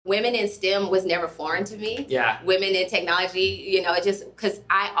women in STEM was never foreign to me. Yeah. Women in technology, it just, because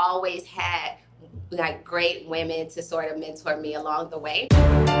I always had like great women to sort of mentor me along the way.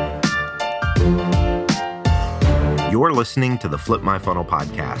 You're listening to the Flip My Funnel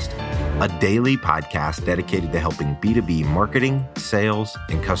podcast, a daily podcast dedicated to helping B2B marketing, sales,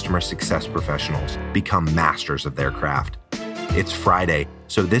 and customer success professionals become masters of their craft. It's Friday,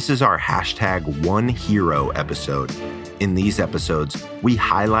 so this is our #OneHero episode. In these episodes, we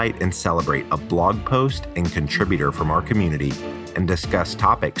highlight and celebrate a blog post and contributor from our community and discuss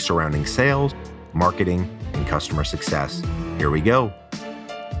topics surrounding sales, marketing, and customer success. Here we go.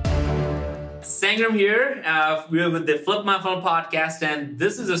 Sangram here. We're with the Flip My Funnel podcast, and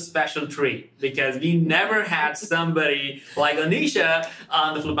this is a special treat because we never had somebody like Oneisha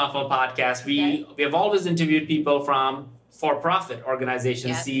on the Flip My Funnel podcast. We have always interviewed people from for-profit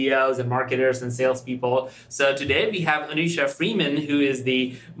organizations, CEOs and marketers and salespeople. So today we have Oneisha Freeman, who is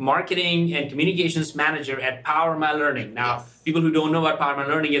the marketing and communications manager at Power My Learning. Now, people who don't know about Power My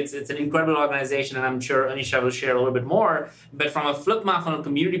Learning, it's an incredible organization, and I'm sure Oneisha will share a little bit more. But from a Flip My Funnel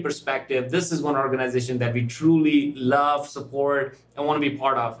community perspective, this is one organization that we truly love, support, and want to be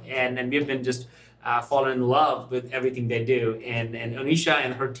part of. And we've been just fallen in love with everything they do. And Oneisha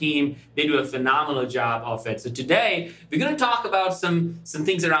and her team, they do a phenomenal job of it. So today, we're going to talk about some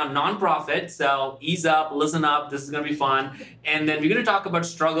things around nonprofit. So ease up, listen up, this is going to be fun. And then we're going to talk about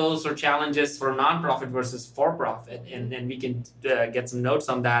struggles or challenges for nonprofit versus for-profit. And then we can get some notes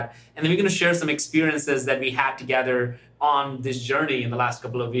on that. And then we're going to share some experiences that we had together on this journey in the last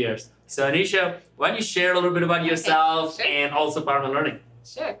couple of years. So Oneisha, why don't you share a little bit about yourself and also Power My Learning?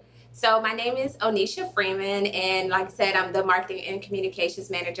 Sure. So my name is Oneisha Freeman, and like I said, I'm the marketing and communications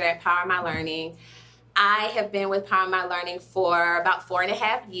manager at Power My Learning. I have been with Power My Learning for about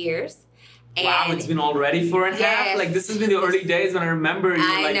 4.5 years. And wow, it's been already 4.5? Like, this has been the early days when I remember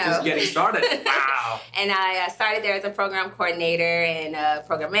you were just getting started. Wow. And I started there as a program coordinator and a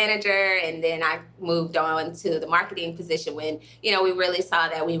program manager, and then I moved on to the marketing position when, we really saw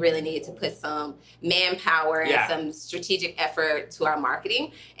that we really needed to put some manpower and some strategic effort to our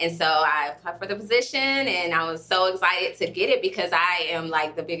marketing. And so I applied for the position, and I was so excited to get it because I am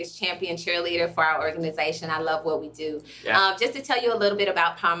like the biggest champion cheerleader for our organization. I love what we do. Yeah. Just to tell you a little bit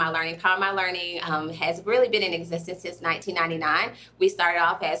about Power My Learning. Power My Learning has really been in existence since 1999. We started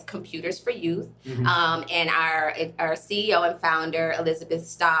off as Computers for Youth, and our CEO and founder, Elizabeth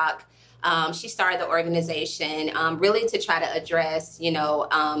Stock, she started the organization really to try to address,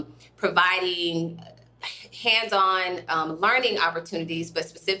 providing hands-on learning opportunities, but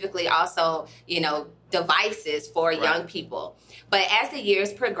specifically also, devices for young people. But as the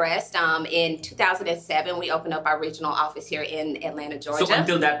years progressed, in 2007, we opened up our regional office here in Atlanta, Georgia. So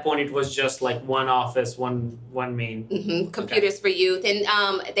until that point, it was just like one office, one main. Computers for Youth. And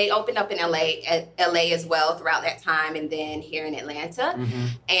they opened up in LA as well throughout that time, and then here in Atlanta.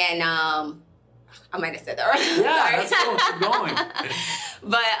 And I might have said that right. Yeah, that's cool. Keep going.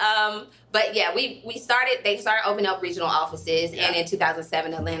 But yeah, they started opening up regional offices, and in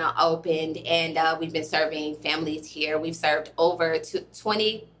 2007, Atlanta opened, and we've been serving families here. We've served over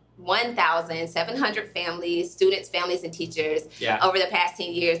 21,700 families, students, families, and teachers over the past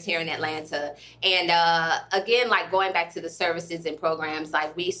 10 years here in Atlanta. And again, like going back to the services and programs,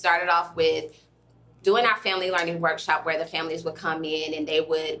 like we started off with doing our family learning workshop where the families would come in and they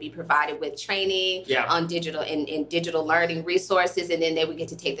would be provided with training on digital and digital learning resources, and then they would get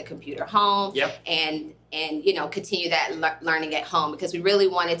to take the computer home and continue that learning at home, because we really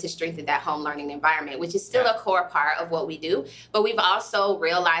wanted to strengthen that home learning environment, which is still a core part of what we do. But we've also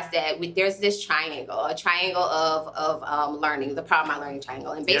realized that there's this triangle of learning, the Power My Learning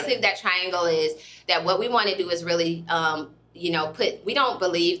triangle. And basically that triangle is that what we want to do is really we don't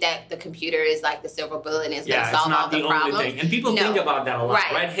believe that the computer is like the silver bullet and it's going to solve all the problems. Only thing. And people think about that a lot,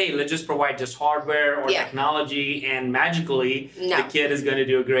 right? Hey, let's just provide just hardware or technology, and magically the kid is going to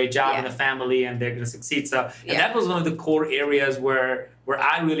do a great job in the family and they're going to succeed. So, and that was one of the core areas where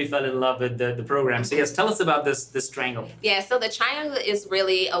I really fell in love with the program. So yes, tell us about this triangle. Yeah, so the triangle is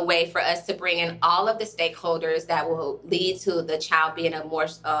really a way for us to bring in all of the stakeholders that will lead to the child being a more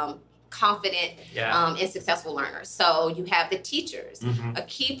confident and successful learners. So you have the teachers, a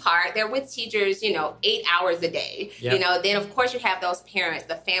key part. They're with teachers, 8 hours a day. Then of course you have those parents,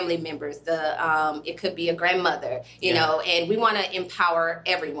 the family members, it could be a grandmother, and we want to empower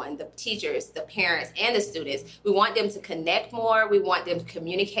everyone, the teachers, the parents, and the students. We want them to connect more. We want them to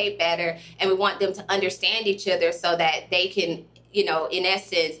communicate better, and we want them to understand each other so that they can, in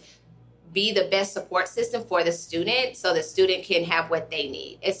essence, be the best support system for the student so the student can have what they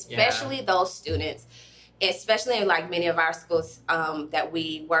need, especially those students especially in like many of our schools that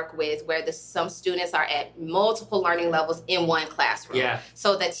we work with, where some students are at multiple learning levels in one classroom. Yeah.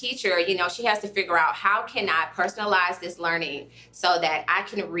 So the teacher, she has to figure out, how can I personalize this learning so that I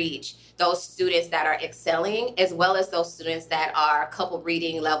can reach those students that are excelling, as well as those students that are a couple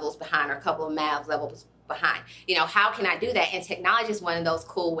reading levels behind or a couple of math levels behind. How can I do that? And technology is one of those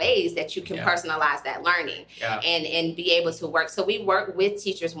cool ways that you can personalize that learning and be able to work. So we work with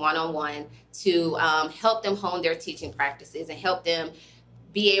teachers one-on-one to help them hone their teaching practices and help them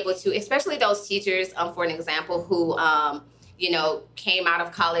be able to, especially those teachers, for an example, who came out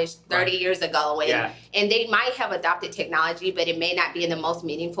of college 30 years ago, and they might have adopted technology, but it may not be in the most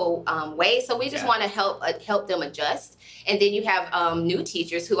meaningful way. So we just want to help them adjust. And then you have new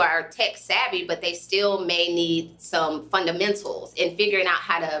teachers who are tech savvy, but they still may need some fundamentals in figuring out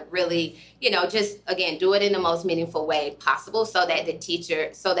how to really, just again, do it in the most meaningful way possible, so that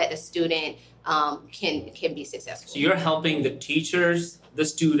the student can be successful. So you're helping the teachers, the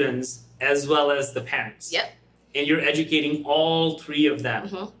students, as well as the parents. Yep. And you're educating all three of them.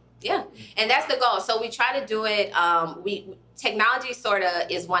 Mm-hmm. Yeah, and that's the goal. So we try to do it. Technology sort of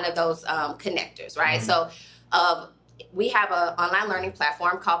is one of those connectors, right? Mm-hmm. So we have an online learning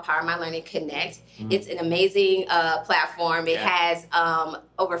platform called Power My Learning Connect. Mm-hmm. It's an amazing platform. It has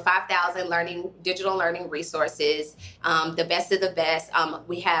over 5,000 digital learning resources, the best of the best.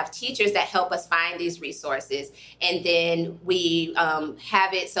 We have teachers that help us find these resources, and then we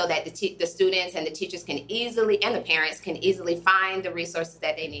have it so that the students and the teachers and the parents can easily find the resources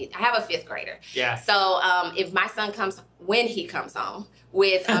that they need. I have a 5th grader. Yeah. So if my son when he comes home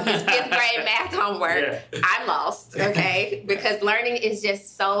with his 5th grade math homework, I'm lost, okay? Because learning is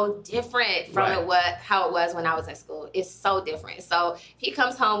just so different from how it was when I was in school. It's so different. So if he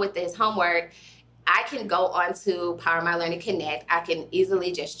comes home with his homework, I can go onto Power My Learning Connect. I can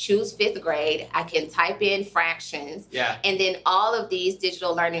easily just choose 5th grade. I can type in fractions. Yeah. And then all of these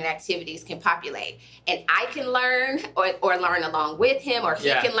digital learning activities can populate. And I can learn or learn along with him, or he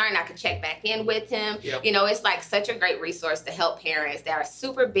can learn. I can check back in with him. Yep. It's like such a great resource to help parents that are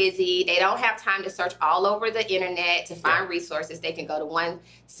super busy. They don't have time to search all over the internet to find resources. They can go to one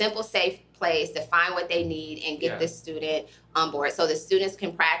simple, safe place to find what they need and get the student on board. So the students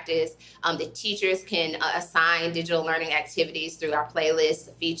can practice. The teachers can assign digital learning activities through our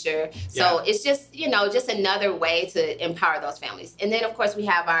playlist feature. So it's just, just another way to empower those families. And then, of course, we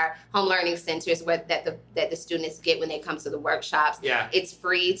have our home learning centers that the students get when they come to the workshops. Yeah. It's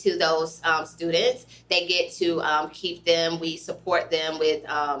free to those students. They get to keep them. We support them with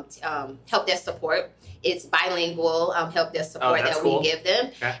help desk support. It's bilingual help desk support that we give them.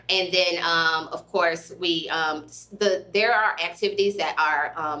 Okay. And then, of course, there are activities that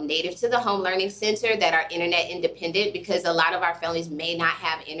are native to the Home Learning Center that are internet independent, because a lot of our families may not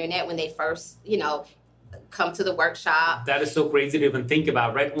have internet when they first, come to the workshop. That is so crazy to even think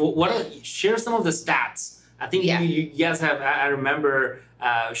about, right? Share some of the stats. I think you guys have, I remember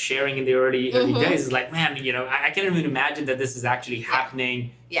sharing in the early days, it's like, man, I can't even imagine that this is actually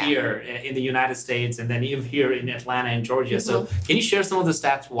happening here in the United States, and then even here in Atlanta and Georgia. So can you share some of the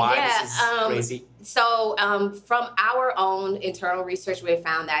stats why this is crazy? So from our own internal research, we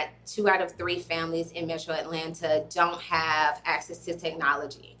found that 2 out of 3 families in Metro Atlanta don't have access to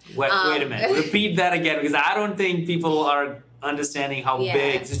technology. Wait a minute. Repeat that again, because I don't think people are understanding how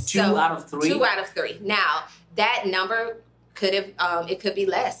big. It's 2 out of 3? 2 out of 3. Now, that number could have, it could be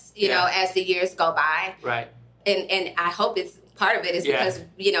less, as the years go by. Right. And I hope part of it is because,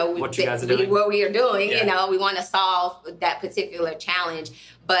 what we are doing, we want to solve that particular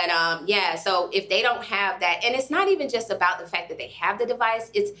challenge. But so if they don't have that, and it's not even just about the fact that they have the device,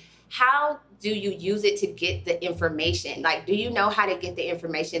 it's how do you use it to get the information? Like, do you know how to get the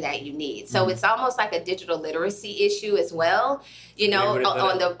information that you need? So it's almost like a digital literacy issue as well,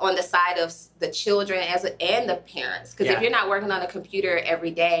 on the side of the children and the parents. Because if you're not working on a computer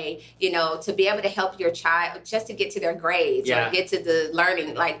every day, to be able to help your child just to get to their grades or get to the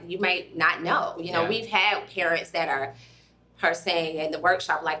learning, like, you might not know. We've had parents that are saying in the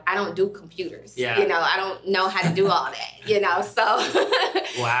workshop, like, I don't do computers. I don't know how to do all that. So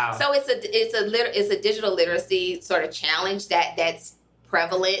wow. So it's a digital literacy sort of challenge that's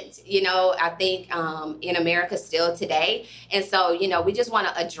prevalent, I think in America still today. And so, we just want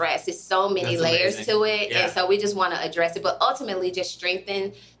to address, there's so many layers to it. And so we just want to address it, but ultimately just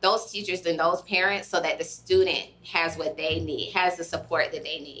strengthen those teachers and those parents so that the student has what they need, has the support that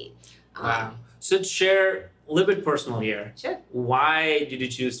they need. Wow. So share a little bit personal here. Sure. Why did you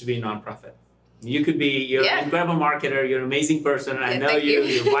choose to be a nonprofit? You're an incredible marketer. You're an amazing person. And I know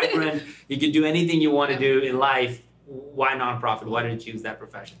you're vibrant. You can do anything you want to do in life. Why nonprofit? Why did you choose that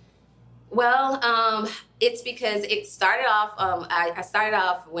profession? Well, it's because it started off. I started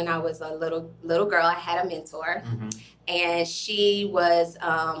off when I was a little girl. I had a mentor, and she was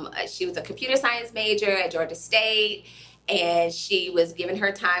a computer science major at Georgia State, and she was giving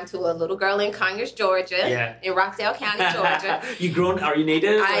her time to a little girl in Conyers, Georgia, in Rockdale County, Georgia. Are you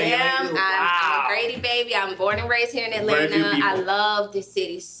native? I am. I'm a Grady baby. I'm born and raised here in Atlanta. I love this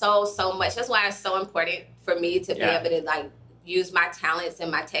city so much. That's why it's so important for me to be able to use my talents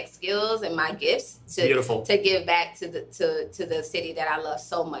and my tech skills and my gifts to give back to the city that I love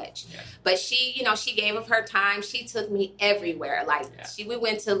so much. Yeah. But she gave of her time. She took me everywhere. We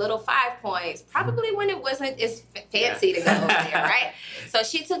went to Little 5 Points, probably when it wasn't as fancy to go over there, right? So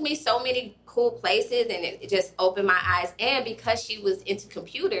she took me so many cool places, and it just opened my eyes. And because she was into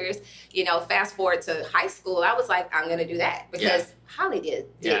computers, fast forward to high school, I was like, I'm going to do that because Holly did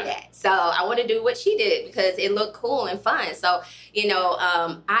that. So I want to do what she did because it looked cool and fun. So,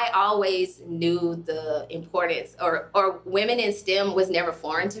 I always knew the importance or women in STEM was never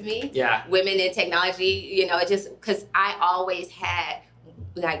foreign to me. Yeah. Women in technology, just because I always had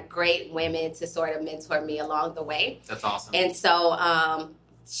great women to sort of mentor me along the way. That's awesome. And so,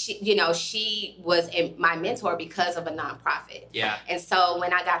 she was my mentor because of a nonprofit. Yeah. And so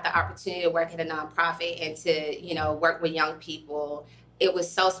when I got the opportunity to work at a nonprofit and to, work with young people, it was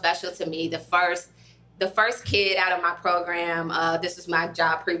so special to me. The first kid out of my program, this was my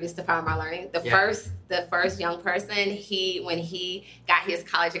job previous to Power My Learning. The first young person, when he got his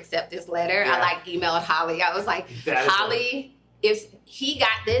college acceptance letter, I emailed Holly. I was like, Holly, if he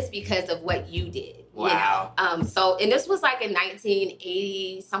got this because of what you did. Wow. And this was in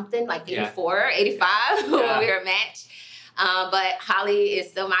 1980 something, 84, 85 when we were matched. But Holly is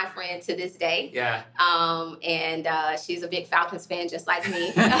still my friend to this day. Yeah. And she's a big Falcons fan just like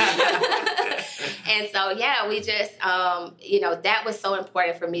me. And so, we just, that was so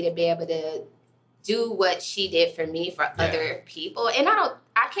important for me to be able to do what she did for me for other people. And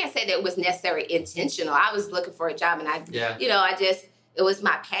I can't say that it was necessarily intentional. I was looking for a job, and it was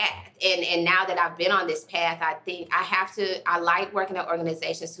my path. And now that I've been on this path, I think I like working at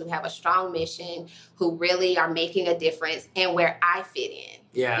organizations who have a strong mission, who really are making a difference, and where I fit in.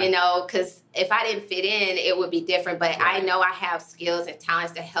 Yeah. Because if I didn't fit in, it would be different. But I know I have skills and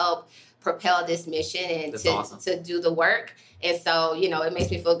talents to help propel this mission and to do the work. And so, it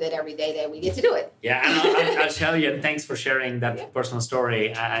makes me feel good every day that we get to do it. Yeah, and I'll tell you, and thanks for sharing that personal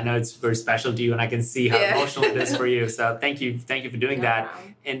story. I know it's very special to you, and I can see how emotional it is for you. So thank you for doing that.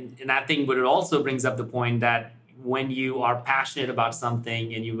 And I think what it also brings up the point that when you are passionate about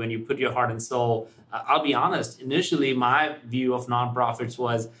something and when you put your heart and soul, I'll be honest, initially my view of nonprofits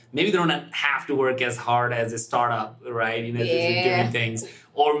was maybe they don't have to work as hard as a startup, right? Doing things.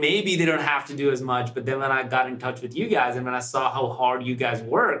 Or maybe they don't have to do as much. But then when I got in touch with you guys and when I saw how hard you guys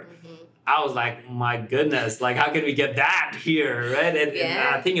work, I was like, my goodness, how can we get that here, right? And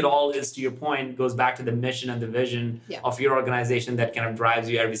I think it all is, to your point, goes back to the mission and the vision of your organization that kind of drives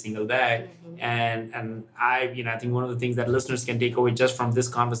you every single day. And I think one of the things that listeners can take away just from this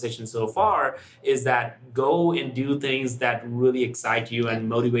conversation so far is that go and do things that really excite you and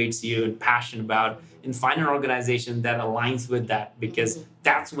motivates you and passionate about, and find an organization that aligns with that, because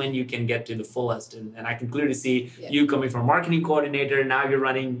that's when you can get to the fullest. And I can clearly see you coming from marketing coordinator, and now you're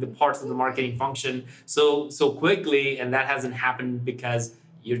running the parts of the marketing function so quickly, and that hasn't happened because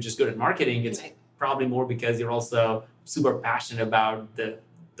you're just good at marketing. It's probably more because you're also super passionate about the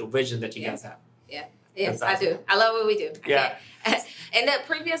vision that you guys have. Yeah. Yes, awesome. I do. I love what we do. In the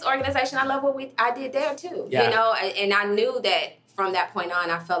previous organization, I love what I did there too. Yeah. And I knew that from that point on,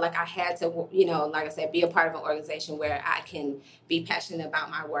 I felt like I had to, like I said, be a part of an organization where I can be passionate about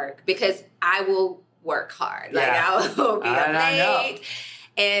my work, because I will work hard. I will be up late.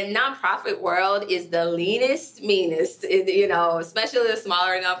 And nonprofit world is the leanest, meanest, especially the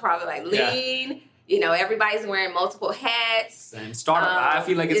smaller nonprofit, lean. Everybody's wearing multiple hats. And startup. I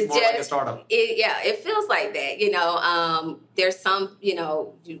feel like it's more like a startup. It feels like that. There's some,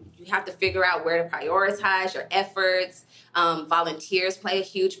 you have to figure out where to prioritize your efforts. Volunteers play a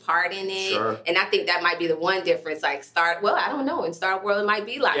huge part in it. Sure. And I think that might be the one difference. I don't know. In startup world, it might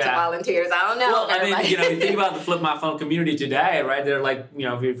be lots of volunteers. I don't know. Well, you think about the Flip My Funnel community today, right? They're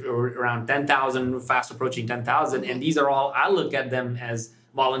around 10,000, fast approaching 10,000. And these are all, I look at them as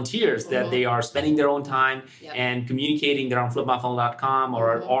volunteers that they are spending their own time and communicating. They're on flipmyfunnel.com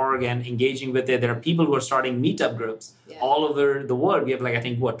or at org and engaging with it. There are people who are starting meetup groups all over the world. We have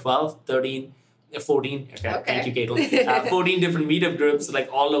 12, 13, 14. Okay. Thank you, Caitlin. 14 different meetup groups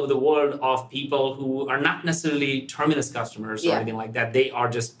all over the world of people who are not necessarily Terminus customers or anything like that. They are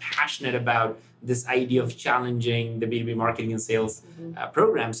just passionate about this idea of challenging the B2B marketing and sales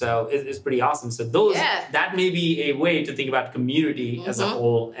program. So it's pretty awesome. So that may be a way to think about community as a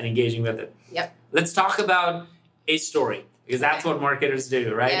whole and engaging with it. Yep. Let's talk about a story, because that's what marketers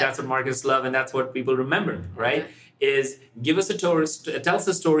do, right? That's what marketers love, and that's what people remember, right? Is give us tell us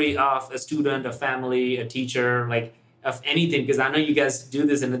a story of a student, a family, a teacher, like of anything, because I know you guys do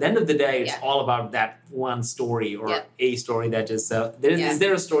this, and at the end of the day, it's all about that one story or a story that just, is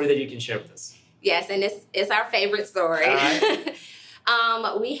there a story that you can share with us? Yes, and it's our favorite story. All right.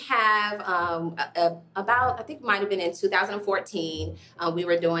 We have about, I think it might have been in 2014, we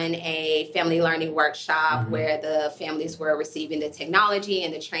were doing a family learning workshop where the families were receiving the technology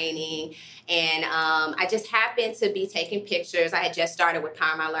and the training. And I just happened to be taking pictures. I had just started with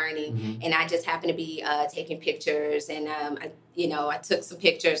Power My Learning, and I just happened to be taking pictures. And I took some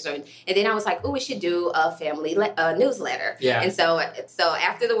pictures, and then I was like, "Oh, we should do a family newsletter." Yeah. And so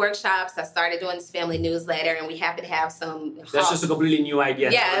after the workshops, I started doing this family newsletter, and we happened to have some. That's just a completely new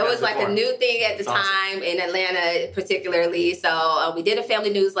idea. Yeah, it was like a new thing at the time in Atlanta, particularly. So we did a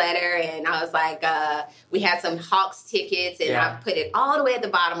family newsletter, and I was like, we had some Hawks tickets, and I put it all the way at the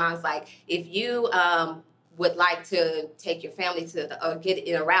bottom. I was like, if you would like to take your family to get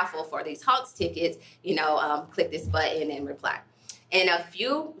in a raffle for these Hawks tickets, click this button and reply. And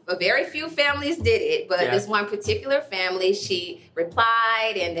a very few families did it, but this one particular family, she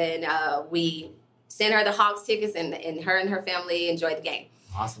replied, and then we sent her the Hawks tickets, and her and her family enjoyed the game.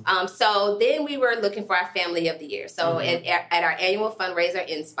 Awesome. So then we were looking for our family of the year. So at our annual fundraiser,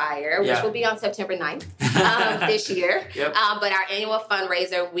 Inspire, which will be on September 9th this year. Yep. But our annual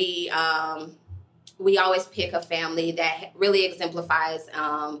fundraiser, we always pick a family that really exemplifies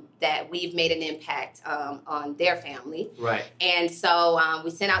that we've made an impact on their family. Right. And so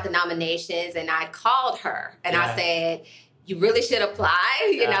we sent out the nominations, and I called her, and I said, you really should apply,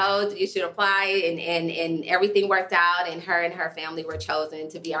 you should apply, and everything worked out, and her family were chosen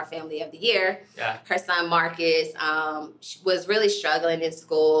to be our family of the year. Yeah. Her son, Marcus, was really struggling in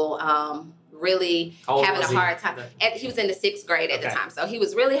school, really having a hard time. He was in the 6th grade at the time, so he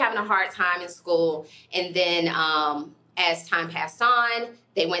was really having a hard time in school. And then as time passed on,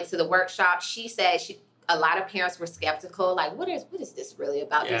 they went to the workshop. She said a lot of parents were skeptical, like, what is this really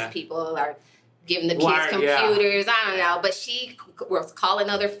about? These people are giving the kids computers. I don't know. But she was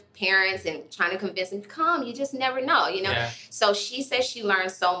calling other parents and trying to convince them, come, you just never know, Yeah. So she said she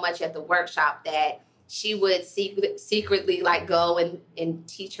learned so much at the workshop that she would secretly like go and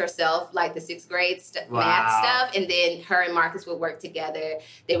teach herself like the 6th grade math stuff. And then her and Marcus would work together.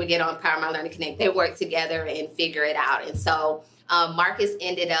 They would get on Power My Learning Connect. They work together and figure it out. And so Marcus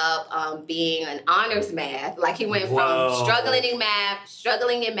ended up being an honors math. Like he went from struggling in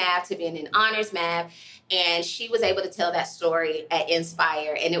math to being in honors math. And she was able to tell that story at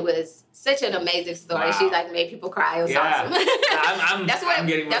Inspire. And it was such an amazing story. Wow. She like made people cry. It was awesome. That's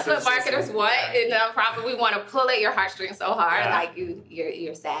what marketers want in a nonprofit. We want to pull at your heartstrings so hard. Yeah. Like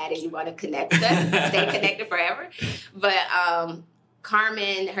you're sad and you want to connect with us, stay connected forever. But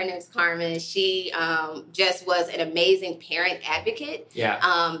Carmen, her name's Carmen, she just was an amazing parent advocate.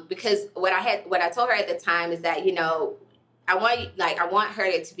 Yeah. Because what I told her at the time is that, I want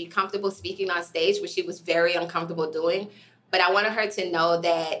her to be comfortable speaking on stage, which she was very uncomfortable doing. But I wanted her to know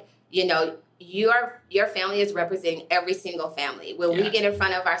that, your family is representing every single family. When we get in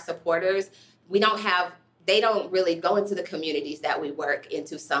front of our supporters, they don't really go into the communities that we work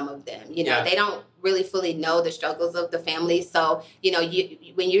into, some of them. They don't really fully know the struggles of the families. So,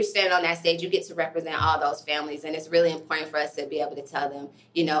 when you're standing on that stage, you get to represent all those families. And it's really important for us to be able to tell them,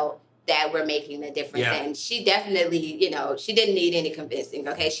 that we're making a difference. Yeah. And she definitely, she didn't need any convincing.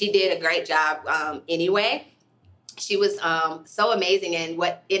 Okay. She did a great job anyway. She was so amazing. And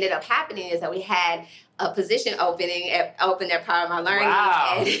what ended up happening is that we had a position open at Power My Learning.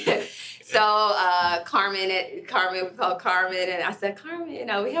 Wow. And so Carmen, we called Carmen, and I said,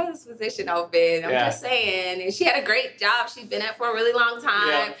 Carmen, we have this position open. I'm just saying. And she had a great job. She'd been at for a really long time.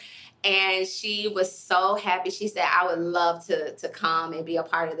 Yeah. And she was so happy. She said, I would love to come and be a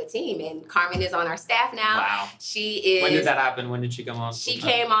part of the team. And Carmen is on our staff now. Wow. She is. When did that happen? When did she come on? She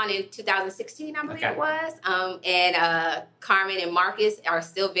came on in 2016, I believe it was. And Carmen and Marcus are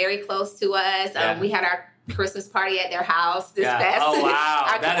still very close to us. We had our Christmas party at their house this past. Oh, wow.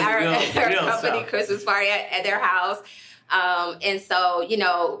 Our company stuff. Christmas party at their house. And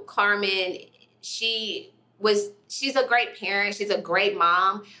so, Carmen, she's a great parent. She's a great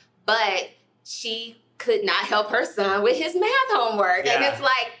mom. But she could not help her son with his math homework. Yeah. And it's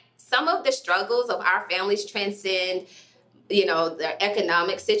like some of the struggles of our families transcend, their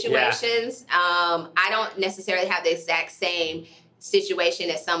economic situations. Yeah. I don't necessarily have the exact same situation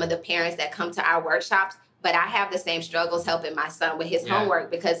as some of the parents that come to our workshops. But I have the same struggles helping my son with his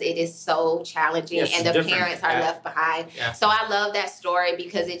homework because it is so challenging and the parents are left behind. Yeah. So I love that story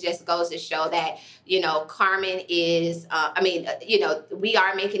because it just goes to show that, Carmen is, we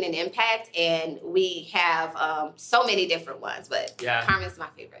are making an impact and we have so many different ones, but Carmen's my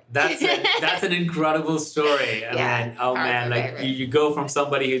favorite. That's an incredible story. You go from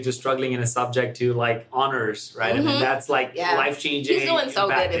somebody who's just struggling in a subject to like honors, right? Mm-hmm. I mean, that's like life-changing. He's doing so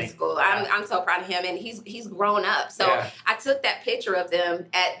good in school. Yeah. I'm so proud of him, and he's grown up. So I took that picture of them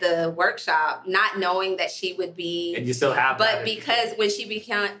at the workshop, not knowing that she would be. And you still have but because when she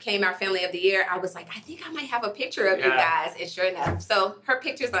became our Family of the Year, I was like, I think I might have a picture of you guys. And sure enough, so her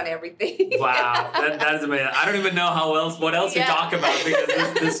picture's on everything. Wow, that is amazing. I don't even know what else to talk about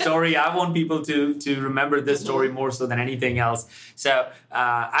because this story, I want people to remember this story more so than anything else. So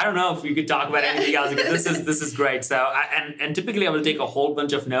I don't know if we could talk about anything else because this is great. So and typically I will take a whole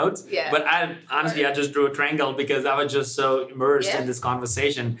bunch of notes, but I just drew a triangle because I was just so immersed in this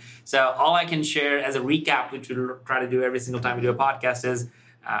conversation. So all I can share as a recap, which we'll try to do every single time we do a podcast, is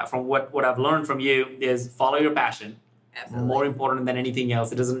from what I've learned from you is follow your passion. Absolutely. More important than anything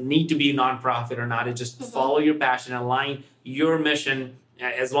else. It doesn't need to be nonprofit or not. It just follow your passion, align your mission.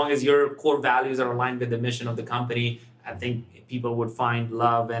 As long as your core values are aligned with the mission of the company, I think people would find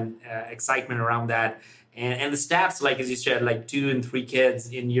love and excitement around that. And the stats, like as you said, like 2 and 3 kids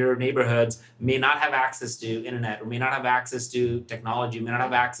in your neighborhoods may not have access to internet or may not have access to technology, may not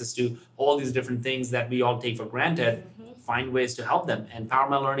have access to all these different things that we all take for granted. Find ways to help them. And Power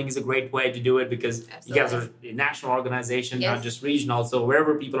My Learning is a great way to do it because you guys are a national organization, not just regional. So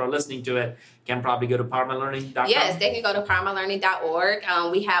wherever people are listening to it, can probably go to powermylearning.com. Yes, they can go to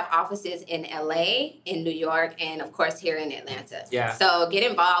powermylearning.org. We have offices in LA, in New York, and of course here in Atlanta. Yeah. So get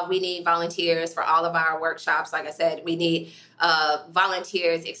involved. We need volunteers for all of our workshops. Like I said, we need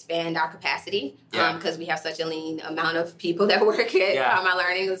volunteers, expand our capacity because we have such a lean amount of people that work at Power My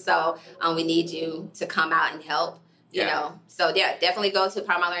Learning. So we need you to come out and help. So definitely go to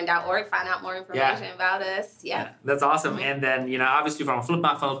powermylearning.org, find out more information about us. Yeah. That's awesome. And then, obviously from a Flip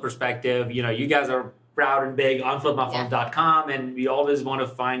My Funnel perspective, you guys are proud and big on flipmyfunnel.com, and we always want to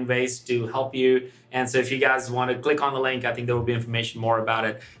find ways to help you. And so if you guys want to click on the link, I think there will be information more about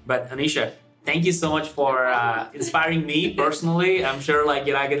it. But Oneisha, thank you so much for inspiring me personally. I'm sure, I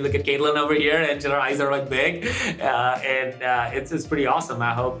can look at Caitlin over here, and her eyes are big, and it's pretty awesome.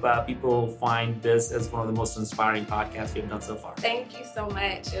 I hope people find this as one of the most inspiring podcasts we've done so far. Thank you so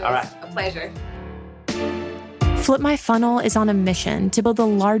much. It was a pleasure. Flip My Funnel is on a mission to build the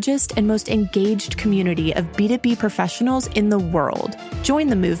largest and most engaged community of B2B professionals in the world. Join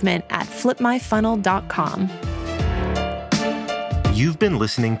the movement at flipmyfunnel.com. You've been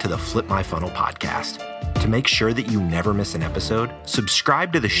listening to the Flip My Funnel podcast. To make sure that you never miss an episode,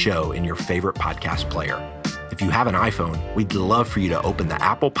 subscribe to the show in your favorite podcast player. If you have an iPhone, we'd love for you to open the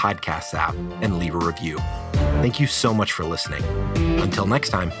Apple Podcasts app and leave a review. Thank you so much for listening. Until next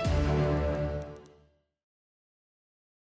time.